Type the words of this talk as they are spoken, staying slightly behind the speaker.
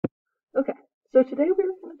Okay, so today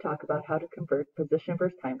we're going to talk about how to convert position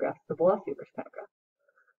versus time graphs to velocity versus time graphs.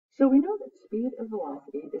 So we know that speed and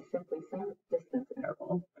velocity is simply some distance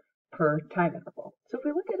interval per time interval. So if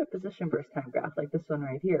we look at a position versus time graph like this one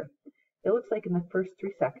right here, it looks like in the first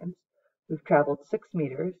 3 seconds, we've traveled 6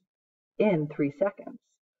 meters in 3 seconds.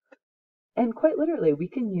 And quite literally, we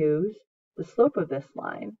can use the slope of this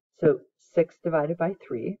line, so 6 divided by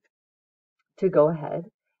 3, to go ahead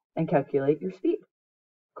and calculate your speed.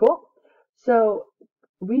 Cool. So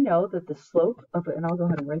we know that the slope of, and I'll go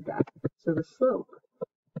ahead and write that. So the slope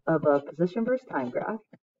of a position versus time graph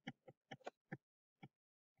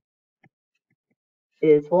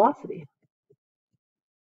is velocity.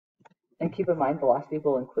 And keep in mind, velocity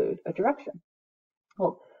will include a direction.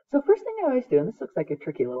 Well, so first thing I always do, and this looks like a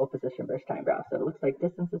tricky little position versus time graph. So it looks like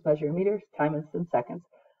distance is measured in meters, time is in seconds.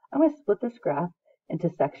 I'm going to split this graph into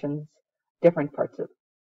sections, different parts of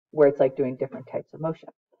where it's like doing different types of motion.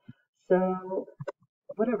 So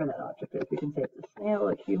whatever that object is, we can say it's a snail,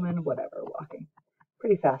 a human, whatever, walking.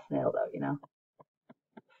 Pretty fast snail though, you know.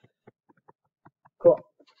 Cool.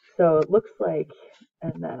 So it looks like,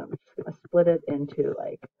 and then I'm just going to split it into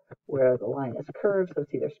like where the line is curved, so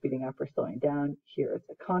it's either speeding up or slowing down. Here it's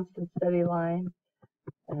a constant steady line,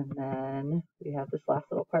 and then we have this last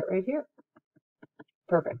little part right here.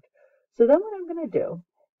 Perfect. So then what I'm going to do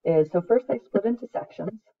is, so first I split into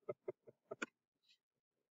sections,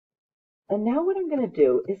 and now what I'm going to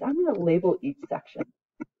do is I'm going to label each section.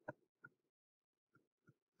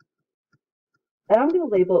 And I'm going to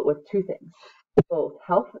label it with 2 things, both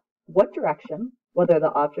what direction, whether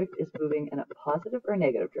the object is moving in a positive or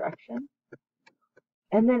negative direction,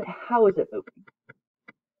 and then how is it moving?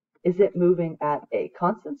 Is it moving at a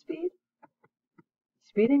constant speed,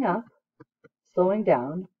 speeding up, slowing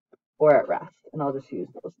down, or at rest? And I'll just use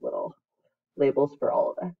those little labels for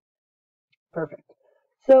all of it. Perfect.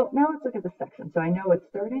 So now let's look at the section. So I know it's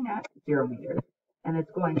starting at 0 meters, and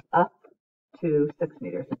it's going up to 6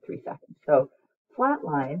 meters in 3 seconds. So flat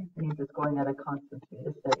line means it's going at a constant speed,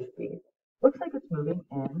 a steady speed. Looks like it's moving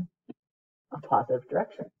in a positive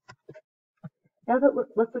direction. Now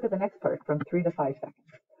let's look at the next part from 3 to 5 seconds.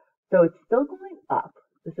 So it's still going up.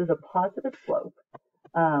 This is a positive slope.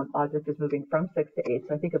 Object is moving from 6 to 8,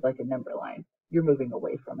 so I think of like a number line. You're moving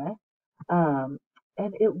away from it.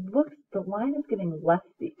 And it looks, the line is getting less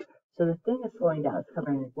steep. So the thing is slowing down. It's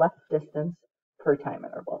covering less distance per time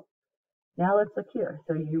interval. Now let's look here.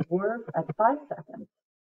 So you were at 5 seconds,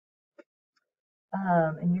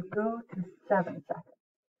 and you go to 7 seconds.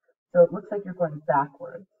 So it looks like you're going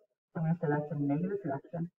backwards. I'm going to say that's a negative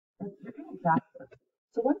direction. And you're going backwards.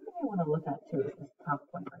 So one thing I want to look at too is this top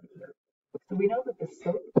point right here. So we know that the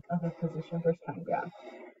slope of a position versus time graph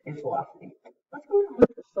is velocity. Let's go and look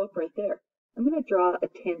at the slope right there. I'm going to draw a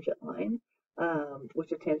tangent line,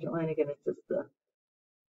 which a tangent line, again, it's just the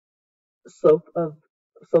slope of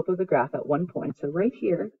the graph at one point. So right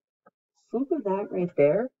here, slope of that right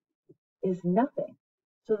there is nothing.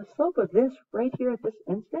 So the slope of this right here at this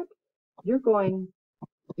instant, you're going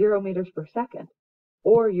 0 meters per second,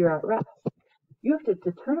 or you're at rest. You have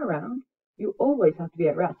to turn around. You always have to be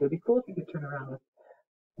at rest. It would be cool if you could turn around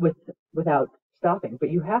without stopping,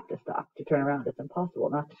 but you have to stop to turn around. It's impossible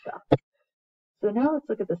not to stop. So now let's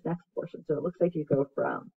look at this next portion. So it looks like you go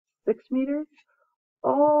from 6 meters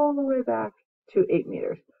all the way back to 8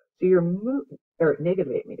 meters. So you're moving, or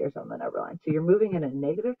negative 8 meters on the number line. So you're moving in a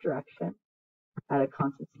negative direction at a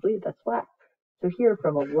constant speed that's flat. So here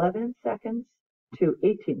from 11 seconds to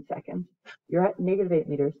 18 seconds, you're at negative 8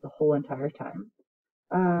 meters the whole entire time.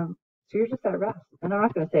 So you're just at rest. And I'm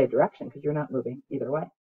not going to say a direction because you're not moving either way.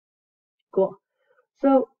 Cool.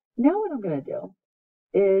 So now what I'm going to do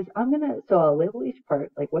is so I'll label each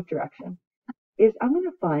part, like what direction, is I'm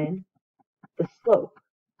going to find the slope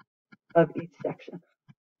of each section.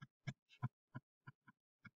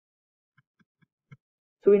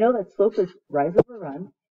 So we know that slope is rise over run.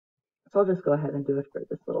 So I'll just go ahead and do it for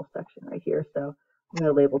this little section right here. So I'm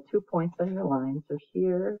going to label 2 points on your line. So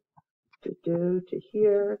here to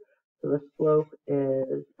here. So the slope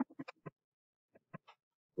is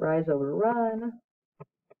rise over run,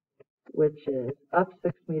 which is up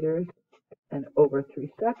 6 meters and over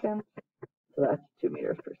 3 seconds. So that's 2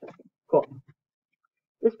 meters per second. Cool.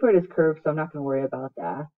 This part is curved, so I'm not going to worry about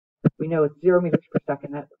that. We know it's 0 meters per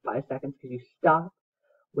second at 5 seconds because you stop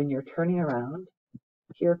when you're turning around.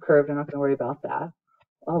 Here curved, I'm not going to worry about that.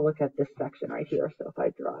 I'll look at this section right here. So if I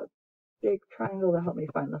draw a big triangle to help me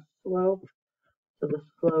find the slope. So the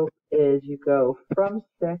slope is you go from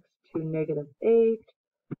 6 to negative 8.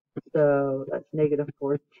 So that's negative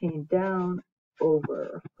 14 down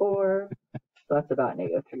over 4. So that's about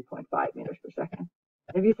negative 3.5 meters per second.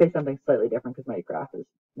 If you say something slightly different because my graph is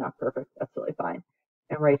not perfect, that's totally fine.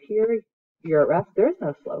 And right here, you're at rest. There is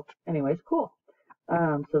no slope. Anyways, cool.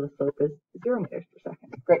 So the slope is 0 meters per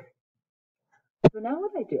second. Great. So now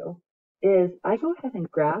what I do is I go ahead and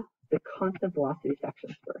graph the constant velocity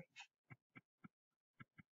sections first.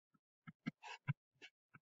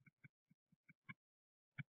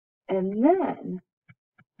 And then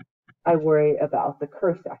I worry about the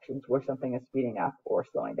curve sections where something is speeding up or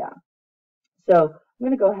slowing down. So I'm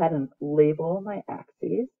going to go ahead and label my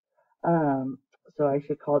axes. So I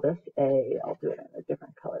should call this I'll do it in a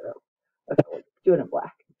different color. Okay, we'll do it in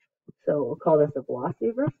black. So we'll call this a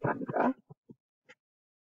velocity versus time graph.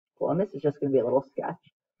 Well, and this is just going to be a little sketch.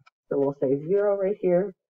 So we'll say 0 right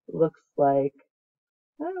here. Looks like,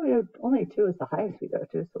 only 2 is the highest we go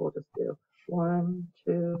to, so we'll just do 1,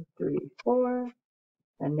 2, 3, 4,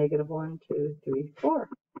 and negative 1, 2, 3, 4.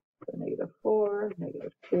 So negative 4,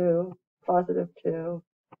 negative 2, positive 2,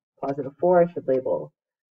 positive 4. I should label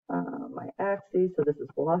my axes. So this is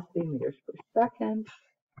velocity meters per second,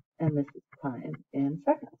 and this is time in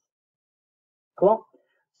seconds. Cool.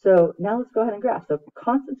 So now let's go ahead and graph. So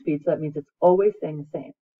constant speed, so that means it's always staying the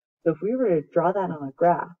same. So if we were to draw that on a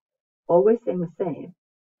graph, always staying the same,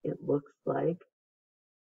 it looks like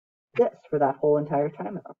this for that whole entire time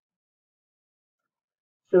interval.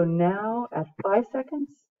 So now at 5 seconds,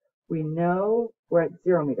 we know we're at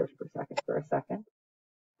 0 meters per second for a second,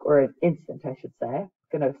 or an instant, I should say.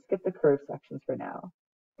 I'm going to skip the curve sections for now.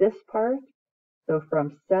 This part, so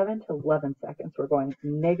from 7 to 11 seconds, we're going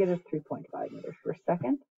negative 3.5 meters per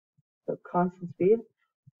second. So constant speed,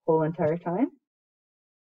 whole entire time.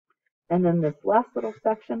 And then this last little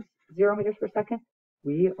section, 0 meters per second,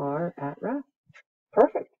 we are at rest.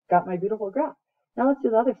 Perfect. Got my beautiful graph. Now let's do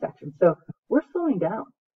the other section. So we're slowing down,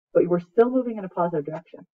 but we're still moving in a positive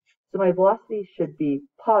direction. So my velocity should be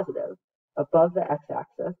positive above the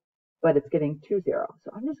x-axis, but it's getting to 0.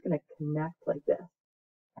 So I'm just going to connect like this.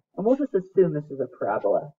 And we'll just assume this is a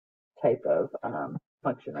parabola type of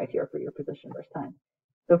function right here for your position versus time.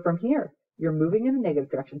 So from here, you're moving in a negative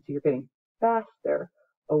direction, so you're getting faster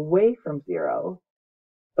away from 0,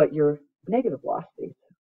 but your negative velocity.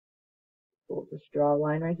 So we'll just draw a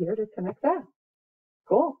line right here to connect that.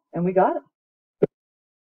 Cool, and we got it.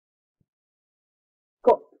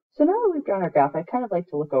 Cool. So now that we've drawn our graph, I kind of like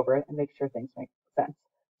to look over it and make sure things make sense.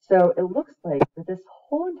 So it looks like that this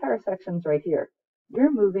whole entire section's right here.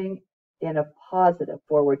 You're moving in a positive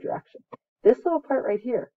forward direction. This little part right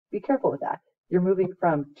here, be careful with that. You're moving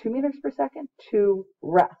from 2 meters per second to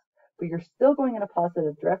rest, but you're still going in a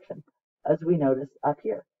positive direction, as we notice up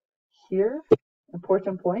here. Here,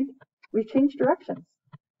 important point, we change directions.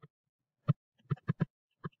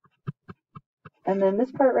 And then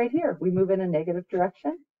this part right here, we move in a negative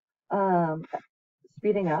direction,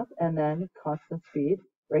 speeding up, and then constant speed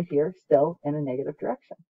right here, still in a negative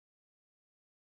direction.